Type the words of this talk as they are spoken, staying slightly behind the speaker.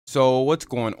So what's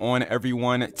going on,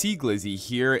 everyone? T Glizzy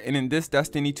here, and in this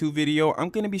Destiny 2 video I'm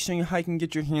going to be showing you how you can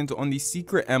get your hands on the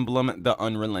secret emblem, the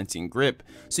Unrelenting Grip.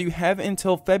 So you have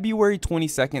until February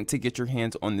 22nd to get your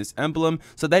hands on this emblem.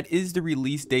 So that is the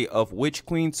release date of Witch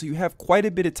Queen, so you have quite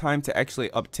a bit of time to actually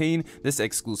obtain this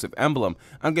exclusive emblem.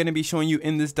 I'm going to be showing you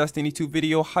in this Destiny 2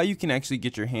 video how you can actually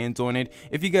get your hands on it.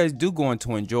 If you guys do go on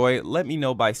to enjoy, let me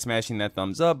know by smashing that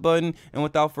thumbs up button, and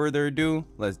without further ado,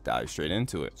 let's dive straight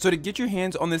into it. So to get your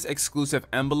hands on this exclusive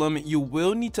emblem, you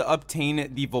will need to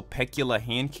obtain the Vulpecula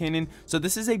hand cannon. So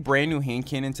this is a brand new hand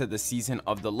cannon to the Season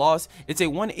of the Lost. It's a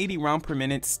 180 round per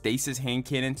minute stasis hand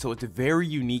cannon, so it's very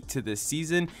unique to this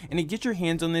season. And to get your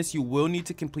hands on this, you will need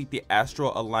to complete the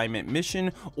Astral Alignment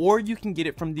mission, or you can get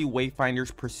it from the Wayfinder's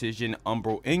Precision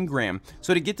Umbral Engram.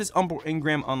 So to get this Umbral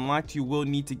Engram unlocked, you will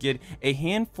need to get a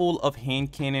handful of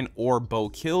hand cannon or bow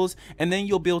kills, and then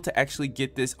you'll be able to actually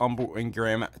get this Umbral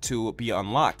Engram to be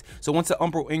unlocked. So once the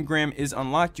Umbral Engram is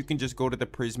unlocked, you can just go to the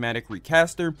Prismatic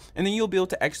Recaster, and then you'll be able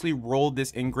to actually roll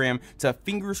this engram to,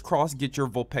 fingers crossed, get your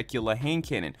Vulpecula hand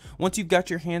cannon. Once you've got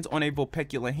your hands on a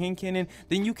Vulpecula hand cannon,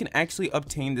 then you can actually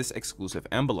obtain this exclusive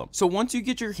emblem. So once you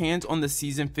get your hands on the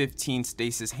Season 15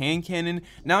 stasis hand cannon,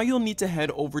 now you'll need to head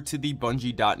over to the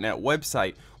Bungie.net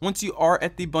website. Once you are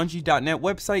at the Bungie.net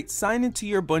website, sign into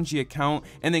your Bungie account,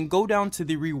 and then go down to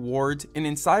the rewards, and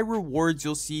inside rewards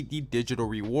you'll see the digital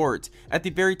rewards. At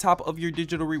the very top of your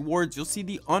digital rewards, you'll see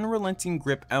the Unrelenting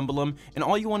Grip emblem, and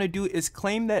all you want to do is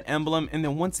claim that emblem, and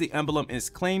then once the emblem is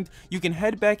claimed, you can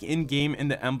head back in game and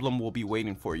the emblem will be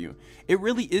waiting for you. It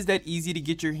really is that easy to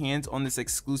get your hands on this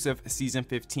exclusive Season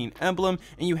 15 emblem,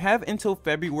 and you have until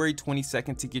February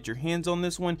 22nd to get your hands on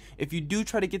this one. If you do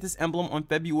try to get this emblem on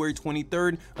February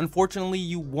 23rd, unfortunately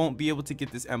you won't be able to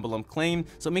get this emblem claimed,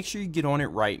 so make sure you get on it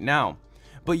right now.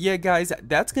 But yeah guys,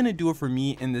 that's gonna do it for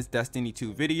me in this Destiny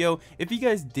 2 video. If you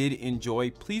guys did enjoy,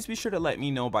 please be sure to let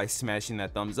me know by smashing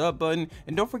that thumbs up button,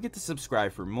 and don't forget to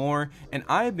subscribe for more. And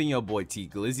I have been your boy T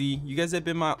Glizzy. You guys have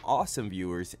been my awesome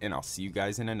viewers, and I'll see you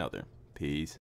guys in another. Peace.